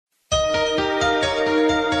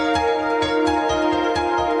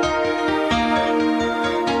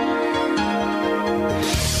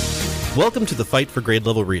Welcome to the Fight for Grade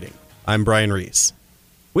Level Reading. I'm Brian Reese.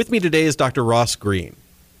 With me today is Dr. Ross Greene.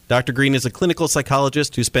 Dr. Greene is a clinical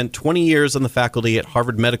psychologist who spent 20 years on the faculty at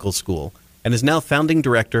Harvard Medical School and is now founding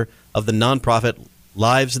director of the nonprofit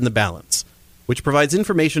Lives in the Balance, which provides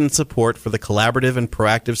information and support for the collaborative and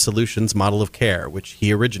proactive solutions model of care, which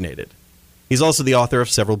he originated. He's also the author of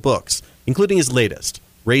several books, including his latest,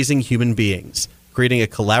 Raising Human Beings, Creating a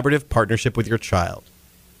Collaborative Partnership with Your Child.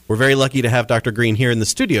 We're very lucky to have Dr. Greene here in the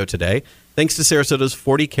studio today, thanks to Sarasota's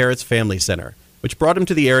 40 Carrots Family Center, which brought him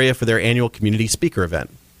to the area for their annual community speaker event.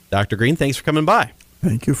 Dr. Greene, thanks for coming by.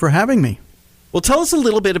 Thank you for having me. Well, tell us a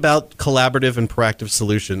little bit about collaborative and proactive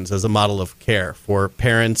solutions as a model of care for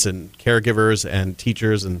parents and caregivers and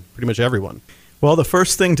teachers and pretty much everyone. Well, the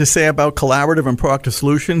first thing to say about collaborative and proactive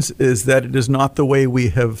solutions is that it is not the way we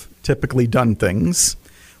have typically done things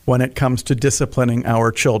when it comes to disciplining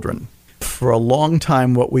our children. For a long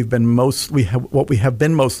time, what we have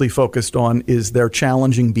been mostly focused on is their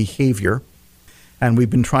challenging behavior, and we've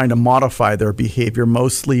been trying to modify their behavior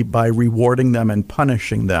mostly by rewarding them and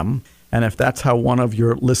punishing them. And if that's how one of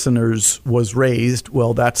your listeners was raised,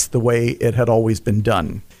 well, that's the way it had always been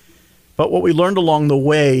done. But what we learned along the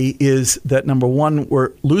way is that, number one,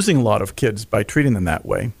 we're losing a lot of kids by treating them that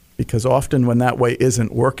way, because often when that way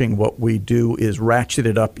isn't working, what we do is ratchet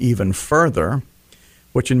it up even further,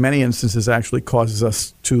 which in many instances actually causes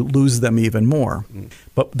us to lose them even more.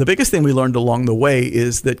 But the biggest thing we learned along the way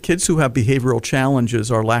is that kids who have behavioral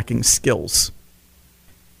challenges are lacking skills.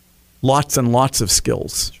 Lots and lots of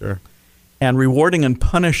skills. Sure. And rewarding and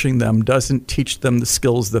punishing them doesn't teach them the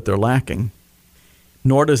skills that they're lacking,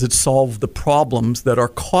 nor does it solve the problems that are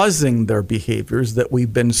causing their behaviors that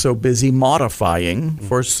we've been so busy modifying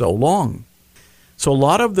for so long. So a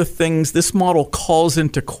lot of the things, this model calls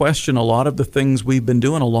into question a lot of the things we've been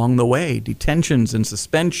doing along the way, detentions and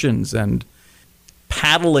suspensions and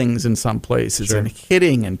paddlings in some places, sure, and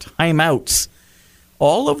hitting and timeouts.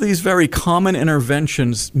 All of these very common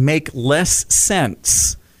interventions make less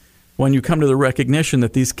sense when you come to the recognition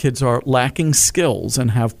that these kids are lacking skills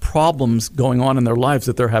and have problems going on in their lives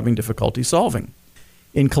that they're having difficulty solving.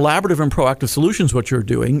 In collaborative and proactive solutions, what you're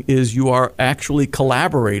doing is you are actually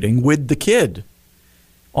collaborating with the kid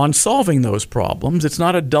on solving those problems. It's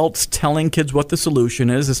not adults telling kids what the solution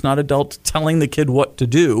is. It's not adults telling the kid what to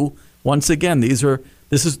do. Once again, these are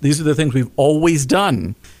the things we've always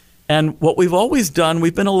done. And what we've always done,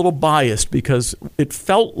 we've been a little biased because it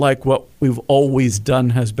felt like what we've always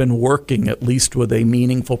done has been working, at least with a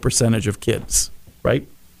meaningful percentage of kids, right?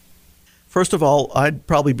 First of all, I'd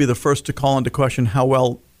probably be the first to call into question how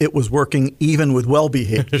well it was working even with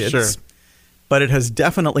well-behaved kids. Sure. But it has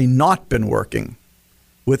definitely not been working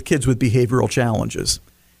with kids with behavioral challenges.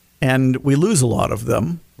 And we lose a lot of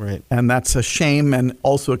them. Right. And that's a shame and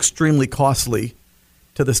also extremely costly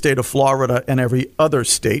to the state of Florida and every other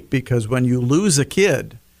state, because when you lose a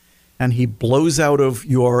kid and he blows out of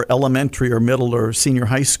your elementary or middle or senior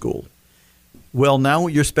high school, well, now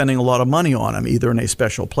you're spending a lot of money on him, either in a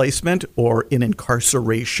special placement or in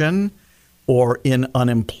incarceration or in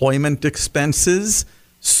unemployment expenses.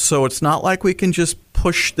 So it's not like we can just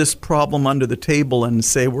push this problem under the table and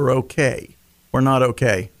say we're okay. We're not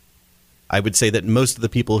okay. I would say that most of the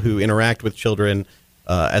people who interact with children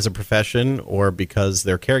as a profession or because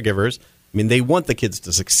they're caregivers, I mean, they want the kids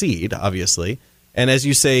to succeed, obviously. And as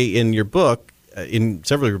you say in your book, in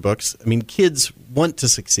several of your books, I mean, kids want to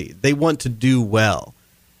succeed. They want to do well.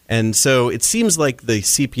 And so it seems like the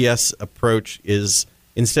CPS approach is,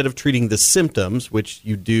 instead of treating the symptoms, which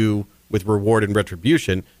you do with reward and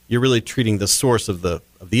retribution, you're really treating the source of the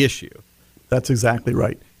issue. That's exactly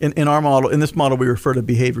right. In our model, in this model, we refer to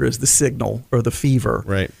behavior as the signal or the fever.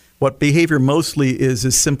 Right. What behavior mostly is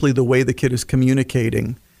simply the way the kid is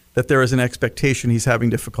communicating that there is an expectation he's having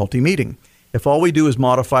difficulty meeting. If all we do is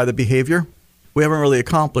modify the behavior, we haven't really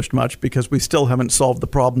accomplished much because we still haven't solved the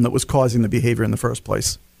problem that was causing the behavior in the first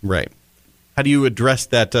place. Right. How do you address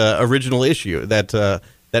that original issue, that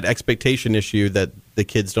expectation issue that the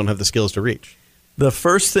kids don't have the skills to reach? The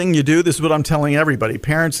first thing you do, this is what I'm telling everybody,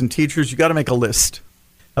 parents and teachers, you got to make a list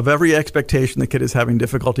of every expectation the kid is having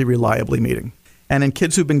difficulty reliably meeting. And in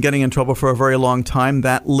kids who've been getting in trouble for a very long time,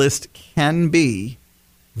 that list can be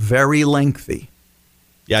very lengthy.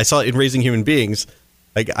 Yeah, I saw it in Raising Human Beings.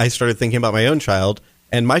 Like, I started thinking about my own child,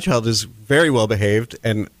 and my child is very well behaved,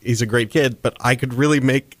 and he's a great kid, but I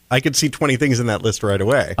could see 20 things in that list right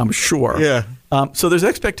away. I'm sure. Yeah. So there's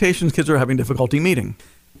expectations kids are having difficulty meeting.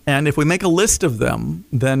 And if we make a list of them,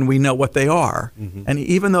 then we know what they are. Mm-hmm. And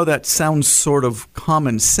even though that sounds sort of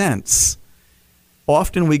common sense,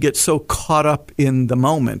 often we get so caught up in the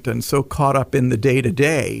moment and so caught up in the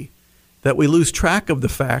day-to-day that we lose track of the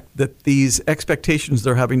fact that these expectations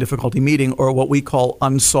they're having difficulty meeting, or what we call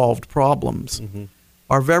unsolved problems,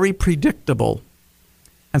 are very predictable.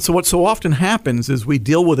 And so what so often happens is we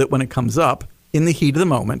deal with it when it comes up in the heat of the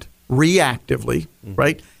moment, reactively,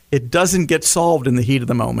 right? It doesn't get solved in the heat of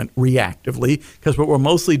the moment reactively, because what we're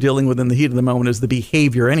mostly dealing with in the heat of the moment is the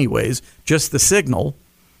behavior anyways, just the signal,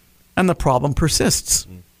 and the problem persists.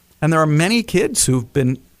 And there are many kids who've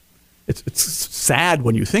been, it's sad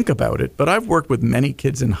when you think about it, but I've worked with many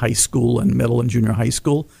kids in high school and middle and junior high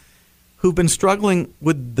school who've been struggling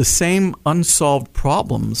with the same unsolved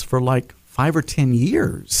problems for like 5 or 10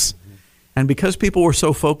 years. And because people were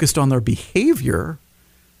so focused on their behavior,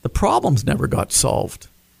 the problems never got solved.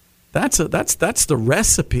 That's the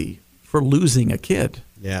recipe for losing a kid.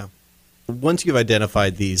 Yeah. Once you've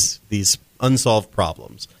identified these unsolved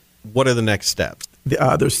problems, what are the next steps?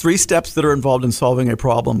 There's 3 steps that are involved in solving a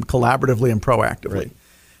problem collaboratively and proactively.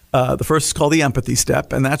 Right. The first is called the empathy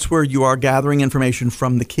step, and that's where you are gathering information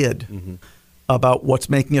from the kid about what's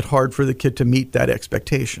making it hard for the kid to meet that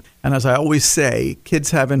expectation. And as I always say,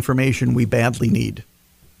 kids have information we badly need.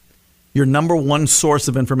 Your number one source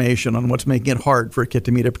of information on what's making it hard for a kid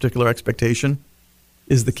to meet a particular expectation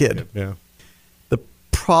is the kid. Yeah. The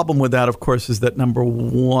problem with that, of course, is that number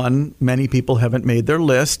one, many people haven't made their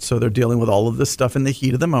list, so they're dealing with all of this stuff in the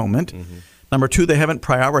heat of the moment. Number two, they haven't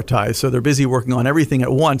prioritized, so they're busy working on everything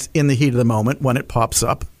at once in the heat of the moment when it pops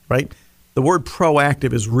up, right? The word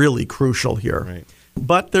proactive is really crucial here. Right.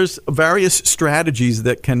 But there's various strategies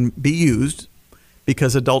that can be used,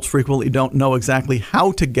 because adults frequently don't know exactly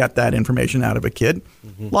how to get that information out of a kid.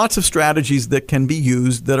 Lots of strategies that can be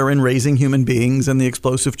used that are in Raising Human Beings and The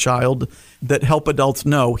Explosive Child that help adults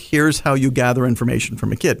know, here's how you gather information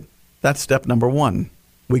from a kid. That's step number one.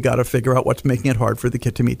 We got to figure out what's making it hard for the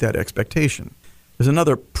kid to meet that expectation. There's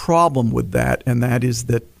another problem with that, and that is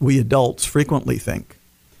that we adults frequently think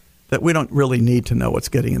that we don't really need to know what's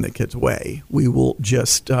getting in the kid's way. We will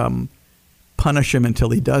just punish him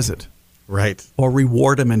until he does it. Right. Or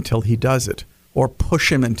reward him until he does it, or push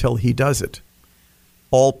him until he does it.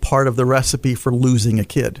 All part of the recipe for losing a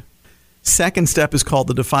kid. Second step is called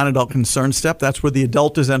the Define Adult Concern step. That's where the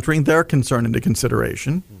adult is entering their concern into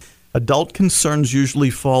consideration. Adult concerns usually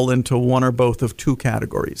fall into one or both of 2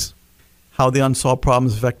 categories. How the unsolved problem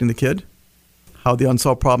is affecting the kid, how the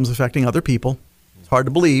unsolved problem is affecting other people. It's hard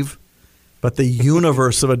to believe, but the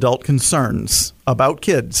universe of adult concerns about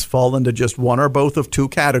kids fall into just one or both of 2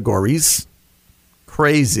 categories.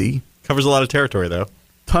 Crazy. Covers a lot of territory, though.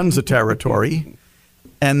 Tons of territory.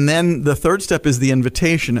 And then the third step is the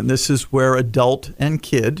invitation, and this is where adult and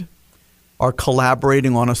kid are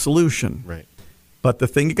collaborating on a solution. Right. But the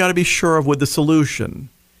thing you got to be sure of with the solution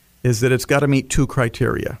is that it's got to meet 2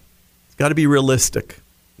 criteria. It's got to be realistic.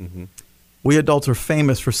 We adults are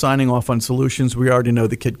famous for signing off on solutions we already know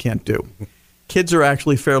the kid can't do. Kids are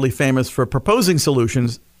actually fairly famous for proposing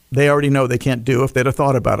solutions they already know they can't do if they'd have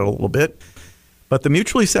thought about it a little bit. But the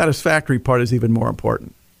mutually satisfactory part is even more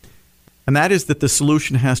important. And that is that the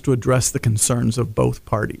solution has to address the concerns of both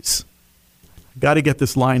parties. Got to get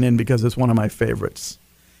this line in because it's one of my favorites.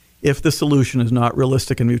 If the solution is not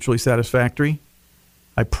realistic and mutually satisfactory,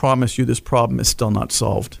 I promise you this problem is still not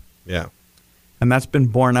solved. Yeah. And that's been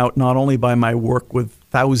borne out not only by my work with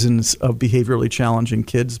thousands of behaviorally challenging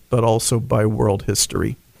kids, but also by world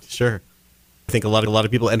history. Sure. I think a lot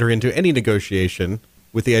of people enter into any negotiation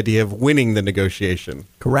with the idea of winning the negotiation.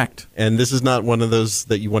 Correct. And this is not one of those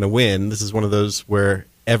that you want to win. This is one of those where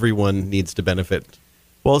everyone needs to benefit.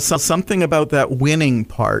 Well, something about that winning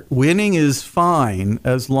part. Winning is fine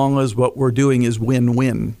as long as what we're doing is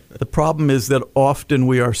win-win. The problem is that often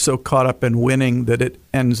we are so caught up in winning that it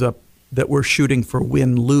ends up that we're shooting for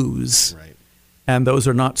win-lose. Right. And those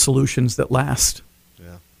are not solutions that last.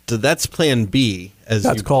 Yeah. So that's plan B.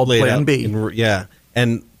 That's called plan B. Yeah.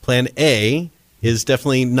 And plan A is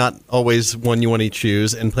definitely not always one you want to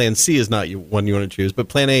choose, and plan C is not one you want to choose, but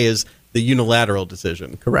plan A is the unilateral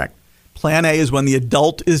decision. Correct. Plan A is when the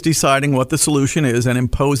adult is deciding what the solution is and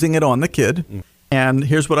imposing it on the kid. And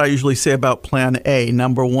here's what I usually say about plan A.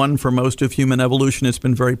 Number one, for most of human evolution, it's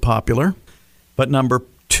been very popular. But number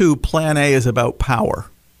two, plan A is about power,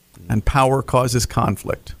 and power causes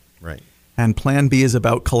conflict. Right. And plan B is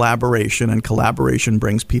about collaboration, and collaboration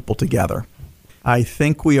brings people together. I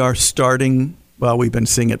think we are starting, well, we've been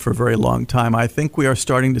seeing it for a very long time. I think we are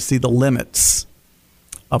starting to see the limits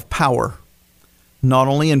of power, not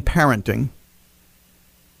only in parenting,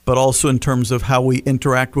 but also in terms of how we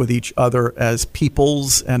interact with each other as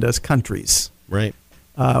peoples and as countries. Right.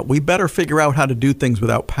 We better figure out how to do things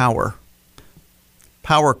without power.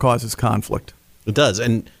 Power causes conflict. It does.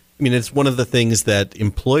 And I mean, it's one of the things that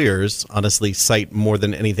employers honestly cite more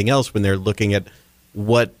than anything else when they're looking at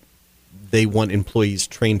what they want employees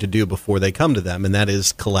trained to do before they come to them, and that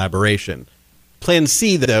is collaboration. Plan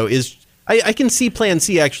C, though, is I can see Plan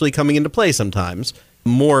C actually coming into play sometimes,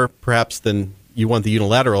 more perhaps than you want the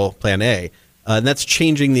unilateral Plan A, and that's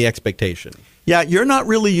changing the expectation. Yeah, you're not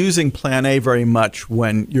really using Plan A very much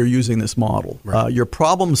when you're using this model. Right. Your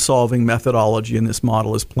problem-solving methodology in this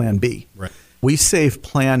model is Plan B. Right. We save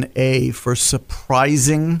Plan A for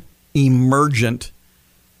surprising, emergent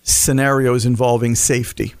scenarios involving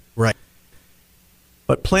safety. Right.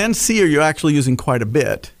 But Plan C, are you actually using quite a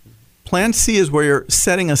bit? Plan C is where you're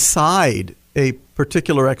setting aside a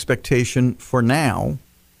particular expectation for now,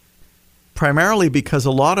 primarily because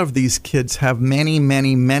a lot of these kids have many,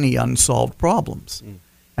 many, many unsolved problems.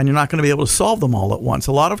 And you're not going to be able to solve them all at once.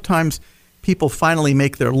 A lot of times people finally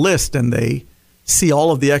make their list and they see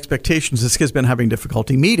all of the expectations this kid's been having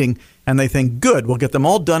difficulty meeting, and they think, good, we'll get them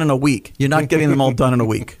all done in a week. You're not getting them all done in a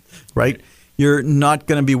week, right? You're not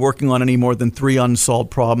going to be working on any more than 3 unsolved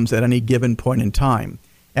problems at any given point in time.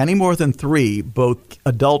 Any more than 3, both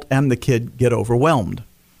adult and the kid get overwhelmed.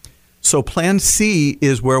 So Plan C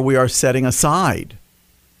is where we are setting aside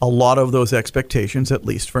a lot of those expectations, at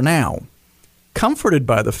least for now, comforted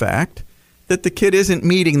by the fact that the kid isn't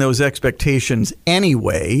meeting those expectations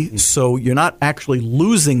anyway, so you're not actually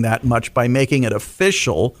losing that much by making it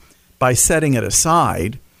official, by setting it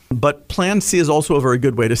aside. But Plan C is also a very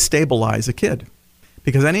good way to stabilize a kid,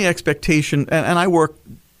 because any expectation, and I work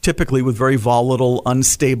typically with very volatile,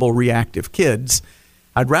 unstable, reactive kids,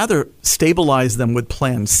 I'd rather stabilize them with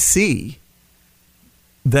Plan C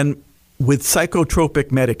than with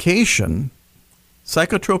psychotropic medication.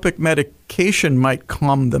 Psychotropic medication might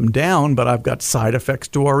calm them down, but I've got side effects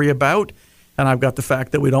to worry about, and I've got the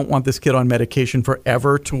fact that we don't want this kid on medication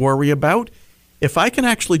forever to worry about. If I can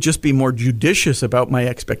actually just be more judicious about my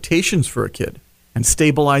expectations for a kid and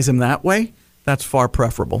stabilize him that way, that's far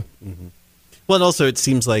preferable. Mm-hmm. Well, and also it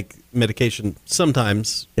seems like medication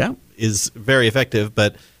sometimes is very effective,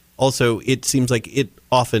 but also it seems like it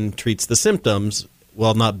often treats the symptoms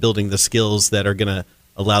while not building the skills that are going to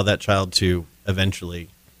allow that child to eventually.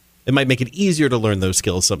 It might make it easier to learn those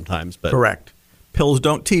skills sometimes. But correct. Pills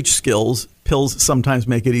don't teach skills. Pills sometimes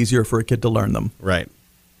make it easier for a kid to learn them. Right.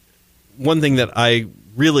 One thing that I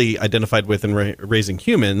really identified with in raising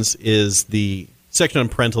humans is the section on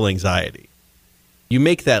parental anxiety. You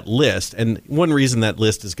make that list, and one reason that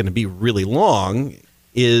list is going to be really long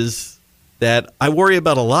is that I worry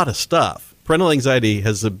about a lot of stuff. Parental anxiety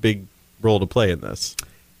has a big role to play in this.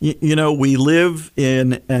 You know, we live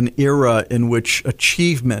in an era in which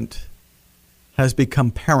achievement has become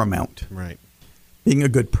paramount. Right. Being a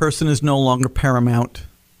good person is no longer paramount.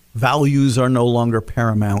 Values are no longer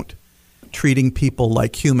paramount. Treating people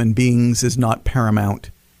like human beings is not paramount.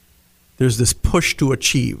 There's this push to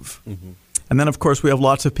achieve. Mm-hmm. And then, of course, we have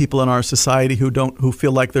lots of people in our society who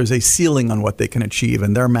feel like there's a ceiling on what they can achieve,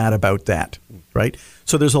 and they're mad about that, right?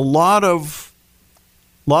 So there's a lot of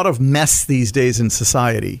mess these days in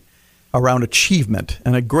society around achievement,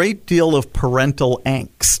 and a great deal of parental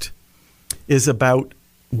angst is about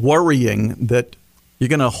worrying that you're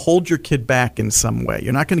going to hold your kid back in some way.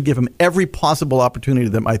 You're not going to give him every possible opportunity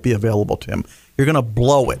that might be available to him. You're going to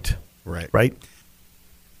blow it, right?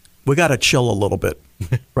 We got to chill a little bit,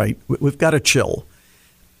 right? We've got to chill.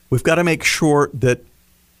 We've got to make sure that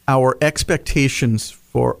our expectations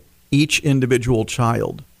for each individual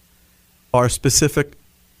child are specific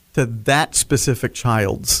to that specific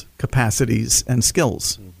child's capacities and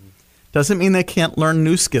skills. Mm-hmm. Doesn't mean they can't learn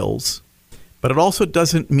new skills, but it also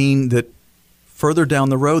doesn't mean that further down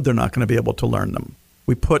the road they're not going to be able to learn them.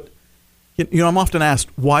 I'm often asked,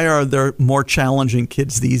 why are there more challenging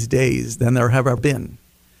kids these days than there have ever been?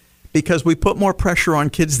 Because we put more pressure on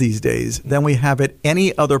kids these days than we have at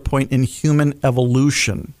any other point in human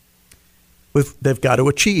evolution. They've got to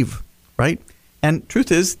achieve, right? And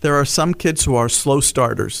truth is, there are some kids who are slow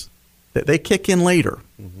starters. They kick in later,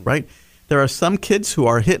 right? There are some kids who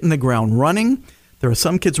are hitting the ground running. There are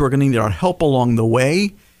some kids who are going to need our help along the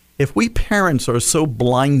way. If we parents are so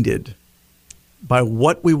blinded by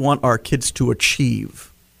what we want our kids to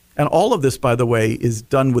achieve, and all of this, by the way, is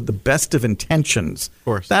done with the best of intentions. Of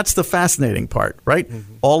course. That's the fascinating part, right?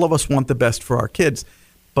 Mm-hmm. All of us want the best for our kids,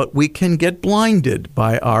 but we can get blinded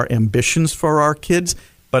by our ambitions for our kids,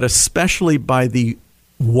 but especially by the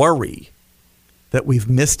worry that we've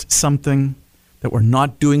missed something, that we're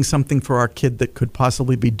not doing something for our kid that could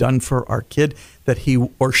possibly be done for our kid, that he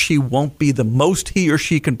or she won't be the most he or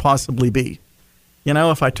she can possibly be. You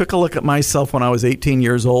know, if I took a look at myself when I was 18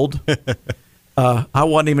 years old, I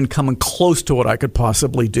wasn't even coming close to what I could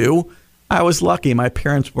possibly do. I was lucky. My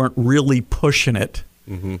parents weren't really pushing it.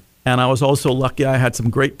 Mm-hmm. And I was also lucky I had some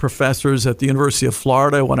great professors at the University of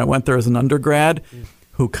Florida when I went there as an undergrad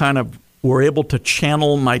who kind of were able to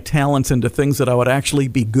channel my talents into things that I would actually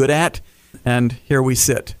be good at. And here we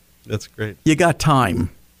sit. That's great. You got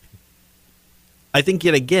time. I think,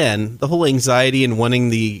 yet again, the whole anxiety and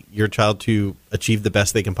wanting your child to achieve the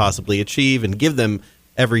best they can possibly achieve and give them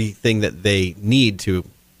everything that they need to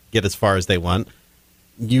get as far as they want,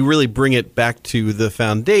 you really bring it back to the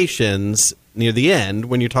foundations near the end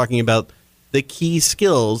when you're talking about the key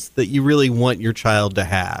skills that you really want your child to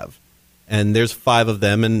have. And there's 5 of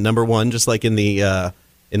them, and number 1, just like in the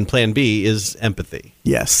in Plan B, is empathy.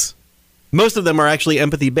 Yes. Most of them are actually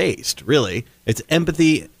empathy-based, really. It's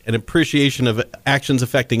empathy and appreciation of actions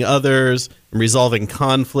affecting others, and resolving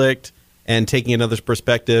conflict, and taking another's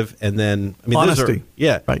perspective, and then... honesty.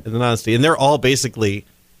 Right. And then honesty. And they're all basically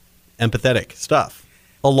empathetic stuff.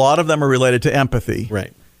 A lot of them are related to empathy.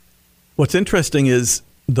 Right. What's interesting is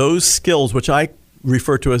those skills, which I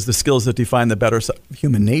refer to as the skills that define the better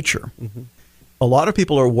human nature, a lot of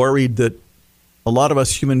people are worried that a lot of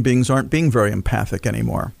us human beings aren't being very empathic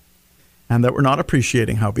anymore, and that we're not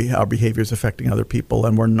appreciating how our behavior is affecting other people,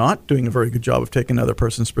 and we're not doing a very good job of taking another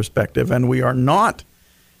person's perspective, and we are not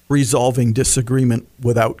resolving disagreement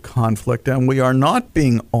without conflict, and we are not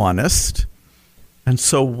being honest. And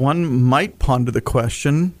so one might ponder the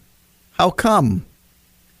question, how come?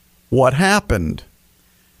 What happened?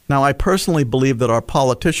 Now, I personally believe that our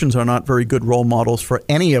politicians are not very good role models for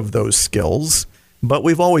any of those skills, but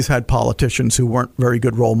we've always had politicians who weren't very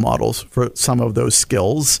good role models for some of those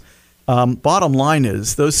skills. Bottom line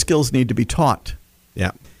is those skills need to be taught.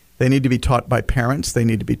 Yeah. They need to be taught by parents. They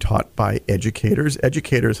need to be taught by educators.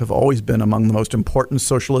 Educators have always been among the most important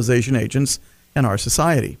socialization agents in our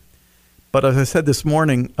society. But as I said this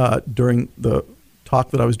morning during the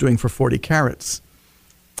talk that I was doing for 40 Carrots,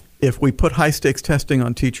 if we put high-stakes testing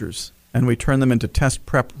on teachers and we turn them into test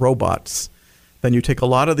prep robots, then you take a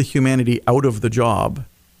lot of the humanity out of the job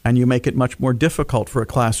and you make it much more difficult for a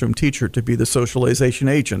classroom teacher to be the socialization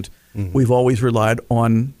agent we've always relied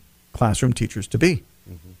on classroom teachers to be.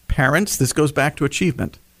 Parents, this goes back to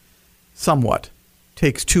achievement. Somewhat.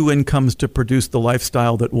 Takes 2 incomes to produce the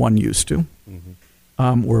lifestyle that one used to.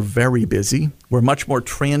 We're very busy. We're much more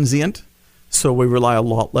transient, so we rely a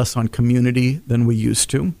lot less on community than we used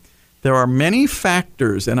to. There are many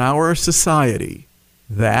factors in our society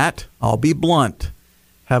that, I'll be blunt,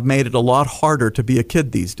 have made it a lot harder to be a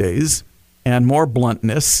kid these days, and more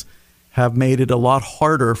bluntness have made it a lot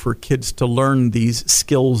harder for kids to learn these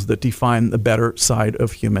skills that define the better side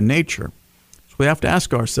of human nature. So we have to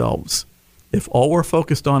ask ourselves, if all we're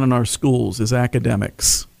focused on in our schools is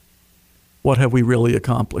academics, what have we really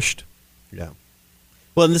accomplished? Yeah.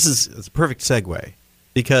 Well, and it's a perfect segue,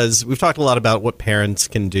 because we've talked a lot about what parents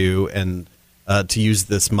can do and to use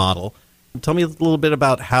this model. Tell me a little bit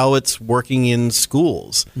about how it's working in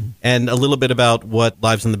schools and a little bit about what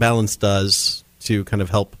Lives in the Balance does to kind of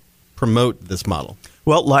help promote this model.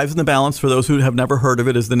 Well, Lives in the Balance, for those who have never heard of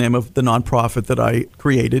it, is the name of the nonprofit that I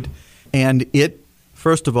created. And it,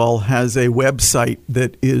 first of all, has a website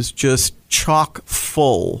that is just chock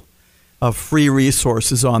full of free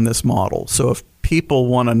resources on this model. So if people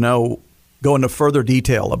want to go into further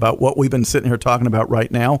detail about what we've been sitting here talking about right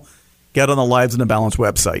now, get on the Lives in the Balance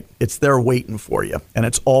website. It's there waiting for you, and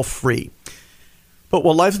it's all free. But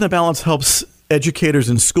what Lives in the Balance helps educators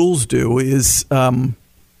in schools do is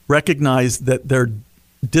recognize that their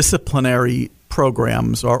disciplinary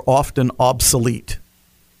programs are often obsolete.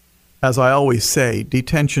 As I always say,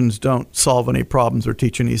 detentions don't solve any problems or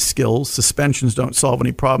teach any skills. Suspensions don't solve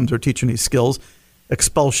any problems or teach any skills.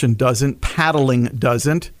 Expulsion doesn't. Paddling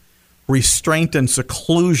doesn't. Restraint and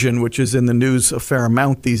seclusion, which is in the news a fair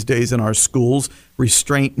amount these days in our schools.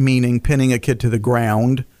 Restraint meaning pinning a kid to the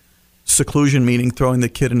ground. Seclusion meaning throwing the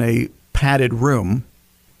kid in a padded room.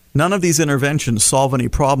 None of these interventions solve any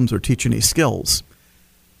problems or teach any skills.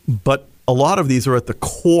 But a lot of these are at the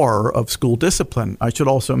core of school discipline. I should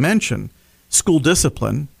also mention school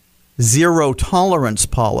discipline, zero tolerance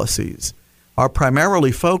policies are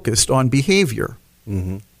primarily focused on behavior,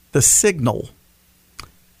 the signal,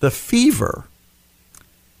 the fever.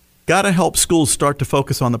 Got to help schools start to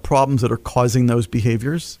focus on the problems that are causing those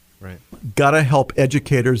behaviors. Right. Got to help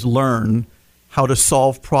educators learn how to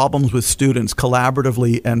solve problems with students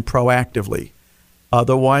collaboratively and proactively.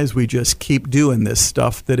 Otherwise, we just keep doing this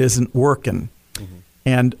stuff that isn't working.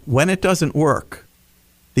 And when it doesn't work,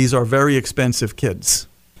 these are very expensive kids.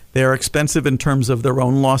 They are expensive in terms of their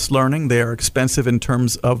own lost learning. They are expensive in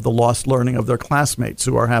terms of the lost learning of their classmates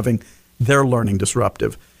who are having they're learning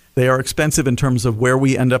disruptive. They are expensive in terms of where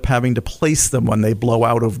we end up having to place them when they blow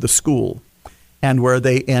out of the school, and where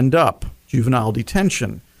they end up, juvenile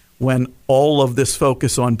detention, when all of this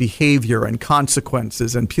focus on behavior and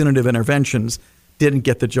consequences and punitive interventions didn't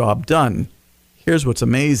get the job done. Here's what's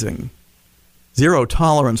amazing. Zero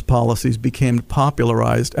tolerance policies became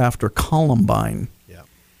popularized after Columbine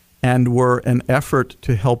and were an effort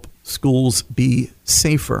to help schools be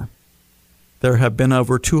safer. There have been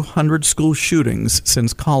over 200 school shootings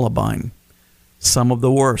since Columbine, some of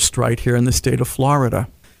the worst right here in the state of Florida.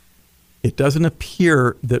 It doesn't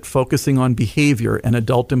appear that focusing on behavior and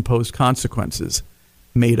adult-imposed consequences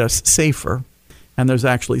made us safer, and there's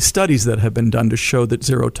actually studies that have been done to show that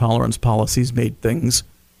zero-tolerance policies made things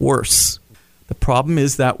worse. The problem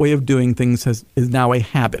is that way of doing things is now a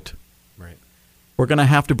habit. Right. We're going to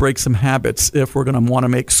have to break some habits if we're going to want to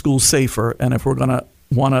make schools safer and if we're going to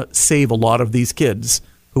want to save a lot of these kids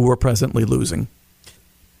who we're presently losing.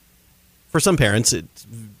 For some parents, it's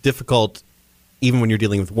difficult even when you're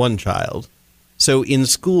dealing with one child. So in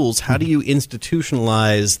schools, how do you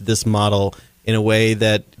institutionalize this model in a way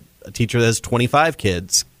that a teacher that has 25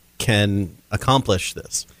 kids can accomplish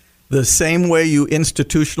this? The same way you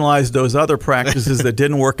institutionalize those other practices that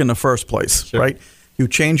didn't work in the first place, Sure. right? You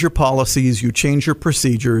change your policies, you change your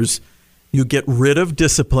procedures, you get rid of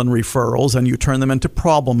discipline referrals, and you turn them into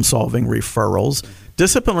problem-solving referrals.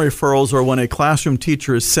 Discipline referrals are when a classroom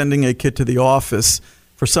teacher is sending a kid to the office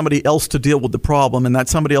for somebody else to deal with the problem, and that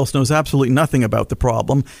somebody else knows absolutely nothing about the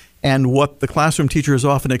problem. And what the classroom teacher is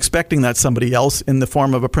often expecting that somebody else, in the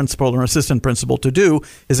form of a principal or assistant principal, to do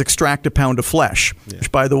is extract a pound of flesh,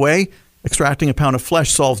 which, by the way, extracting a pound of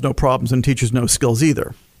flesh solves no problems and teaches no skills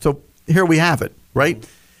either. So here we have it, right?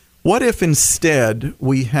 What if instead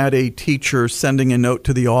we had a teacher sending a note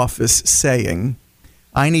to the office saying,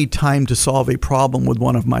 I need time to solve a problem with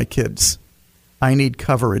one of my kids. I need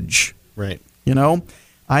coverage. Right. You know,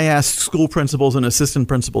 I ask school principals and assistant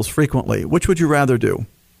principals frequently, which would you rather do?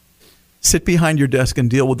 Sit behind your desk and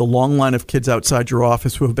deal with the long line of kids outside your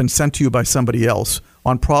office who have been sent to you by somebody else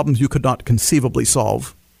on problems you could not conceivably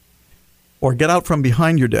solve? Or get out from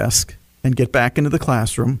behind your desk and get back into the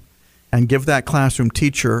classroom and give that classroom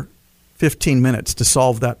teacher 15 minutes to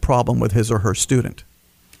solve that problem with his or her student.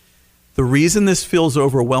 The reason this feels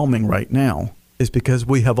overwhelming right now is because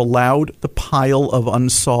we have allowed the pile of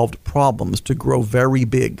unsolved problems to grow very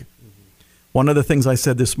big. One of the things I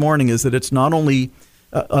said this morning is that it's not only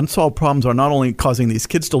unsolved problems are not only causing these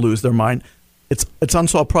kids to lose their mind, it's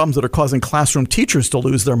unsolved problems that are causing classroom teachers to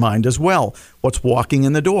lose their mind as well. What's walking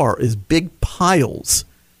in the door is big piles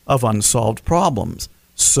of unsolved problems.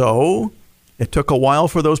 So it took a while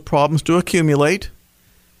for those problems to accumulate.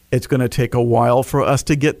 It's going to take a while for us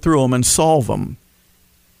to get through them and solve them.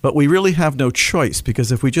 But we really have no choice,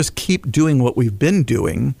 because if we just keep doing what we've been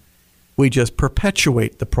doing, we just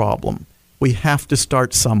perpetuate the problem. We have to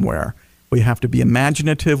start somewhere. We have to be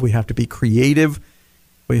imaginative. We have to be creative.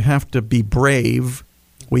 We have to be brave.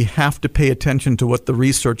 We have to pay attention to what the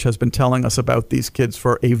research has been telling us about these kids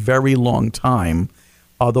for a very long time.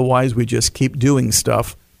 Otherwise, we just keep doing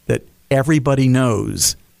stuff that everybody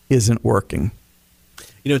knows isn't working.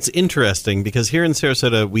 You know, it's interesting because here in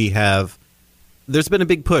Sarasota, there's been a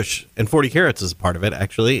big push, and 40 Carrots is a part of it,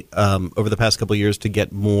 actually, over the past couple of years to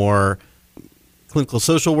get more clinical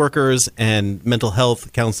social workers and mental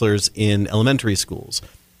health counselors in elementary schools.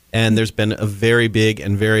 And there's been a very big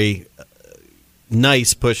and very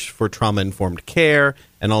nice push for trauma-informed care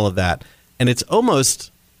and all of that. And it's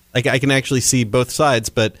almost, like, I can actually see both sides,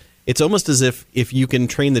 but it's almost as if you can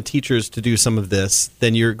train the teachers to do some of this,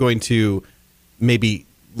 then you're going to maybe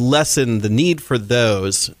lessen the need for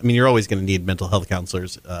those. I mean, you're always going to need mental health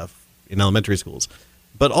counselors in elementary schools.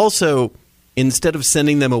 But also, instead of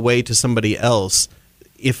sending them away to somebody else,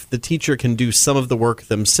 if the teacher can do some of the work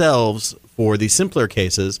themselves for the simpler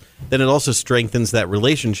cases, then it also strengthens that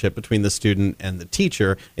relationship between the student and the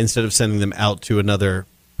teacher instead of sending them out to another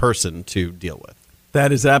person to deal with.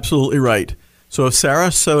 That is absolutely right. So if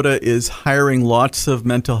Sarasota is hiring lots of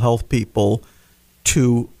mental health people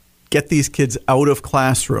to get these kids out of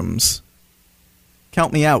classrooms,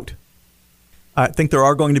 count me out. I think there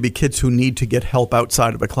are going to be kids who need to get help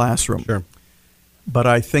outside of a classroom. Sure. But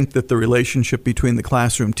I think that the relationship between the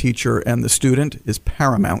classroom teacher and the student is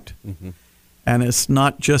paramount. Mm-hmm. And it's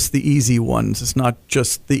not just the easy ones. It's not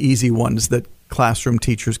just the easy ones that classroom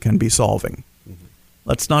teachers can be solving. Mm-hmm.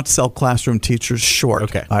 Let's not sell classroom teachers short.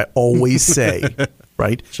 Okay. I always say,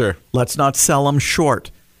 right? Sure. Let's not sell them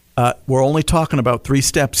short. We're only talking about 3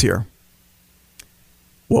 steps here.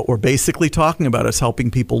 What we're basically talking about is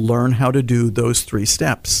helping people learn how to do those 3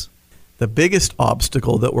 steps. The biggest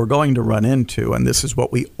obstacle that we're going to run into, and this is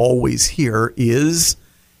what we always hear, is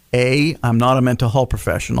I'm not a mental health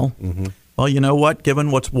professional. Mm-hmm. Well, you know what?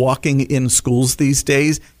 Given what's walking in schools these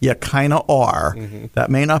days, you kind of are. Mm-hmm.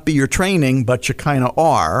 That may not be your training, but you kind of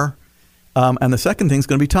are. And the second thing is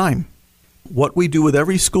going to be time. What we do with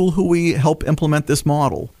every school who we help implement this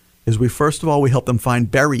model is we help them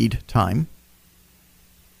find buried time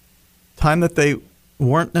that they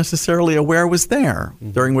weren't necessarily aware was there, mm-hmm.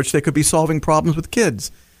 during which they could be solving problems with kids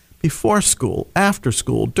before school, after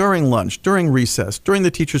school, during lunch, during recess, during the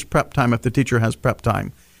teacher's prep time if the teacher has prep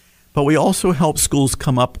time. But we also help schools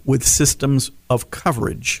come up with systems of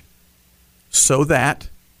coverage so that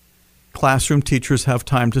classroom teachers have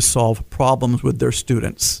time to solve problems with their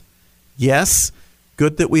students. Yes,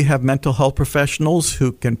 good that we have mental health professionals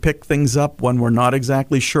who can pick things up when we're not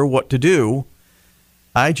exactly sure what to do.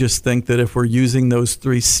 I just think that if we're using those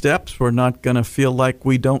 3 steps, we're not going to feel like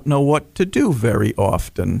we don't know what to do very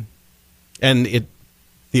often. And it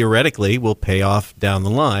theoretically will pay off down the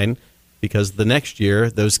line because the next year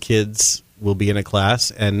those kids will be in a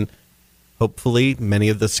class and hopefully many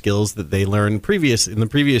of the skills that they learned in the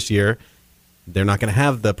previous year, they're not going to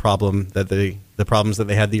have the problems that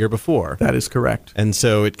they had the year before. That is correct. And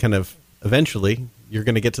so it kind of eventually you're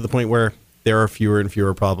going to get to the point where there are fewer and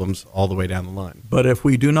fewer problems all the way down the line. But if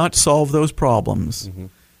we do not solve those problems, mm-hmm.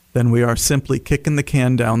 then we are simply kicking the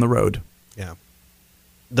can down the road. Yeah.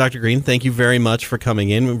 Dr. Greene, thank you very much for coming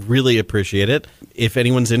in. We really appreciate it. If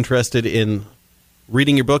anyone's interested in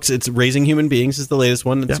reading your books, it's Raising Human Beings is the latest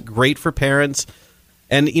one. It's great for parents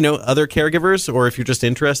and, other caregivers, or if you're just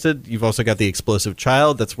interested, you've also got The Explosive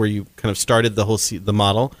Child. That's where you kind of started the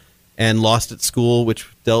model, and Lost at School, which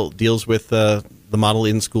deals with the model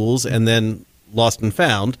in schools, and then Lost and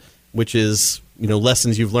Found, which is,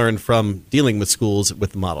 lessons you've learned from dealing with schools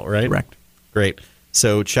with the model, right? Correct. Great.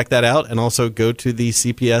 So check that out, and also go to the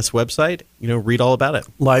CPS website, read all about it.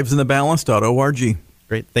 livesinthebalance.org.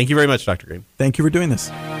 Great. Thank you very much, Dr. Greene. Thank you for doing this.